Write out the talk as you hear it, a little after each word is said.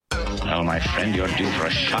Well, my friend, you're due for a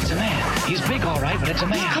shot. It's a man. He's big, all right, but it's a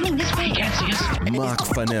man. He's coming this way. He can't see us. Mark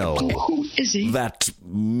Fennell. Who is he? That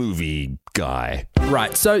movie guy.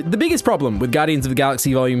 Right, so the biggest problem with Guardians of the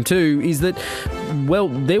Galaxy Volume 2 is that, well,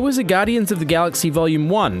 there was a Guardians of the Galaxy Volume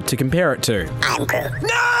 1 to compare it to. I'm Groot.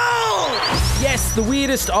 Yes, the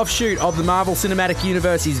weirdest offshoot of the Marvel Cinematic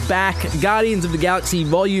Universe is back. Guardians of the Galaxy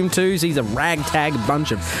Volume 2 sees a ragtag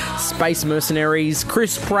bunch of space mercenaries.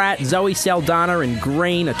 Chris Pratt, Zoe Saldana and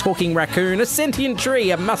Green, a talking raccoon, a sentient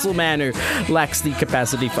tree, a muscle man who lacks the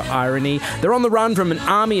capacity for irony. They're on the run from an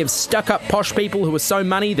army of stuck-up posh people who are so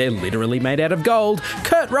money they're literally made out of gold.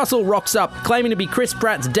 Kurt Russell rocks up, claiming to be Chris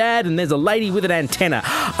Pratt's dad, and there's a lady with an antenna.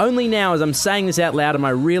 Only now, as I'm saying this out loud, am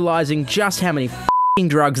I realising just how many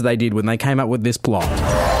drugs they did when they came up with this plot.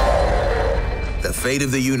 The fate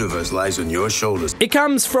of the universe lies on your shoulders. It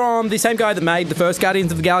comes from the same guy that made the first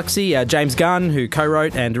Guardians of the Galaxy, James Gunn, who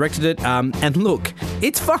co-wrote and directed it. And look,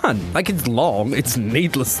 it's fun. Like, it's long. It's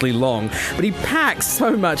needlessly long. But he packs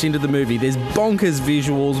so much into the movie. There's bonkers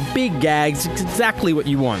visuals, big gags. It's exactly what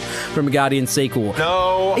you want from a Guardians sequel.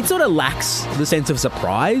 No. It sort of lacks the sense of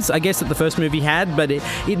surprise, I guess, that the first movie had, but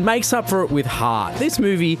it makes up for it with heart. This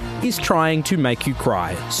movie is trying to make you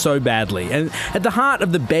cry so badly. And at the heart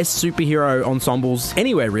of the best superhero ensembles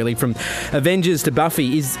anywhere, really, from Avengers to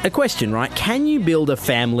Buffy, is a question, right? Can you build a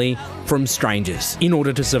family from strangers in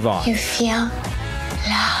order to survive? You feel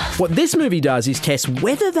love. What this movie does is test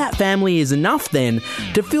whether that family is enough then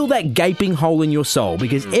to fill that gaping hole in your soul,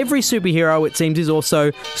 because every superhero, it seems, is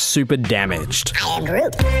also super damaged. I am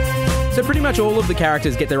Groot. So pretty much all of the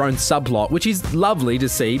characters get their own subplot, which is lovely to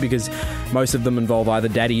see because most of them involve either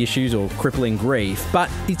daddy issues or crippling grief,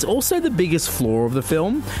 but it's also the biggest flaw of the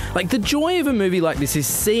film. Like, the joy of a movie like this is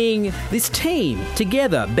seeing this team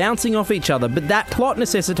together, bouncing off each other, but that plot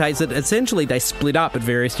necessitates that essentially they split up at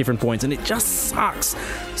various different points, and it just sucks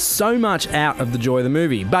so much out of the joy of the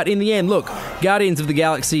movie. But in the end, look, Guardians of the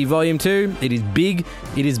Galaxy Volume 2, it is big,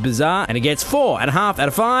 it is bizarre, and it gets 4.5 out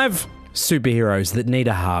of 5 superheroes that need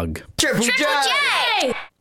a hug. Triple J!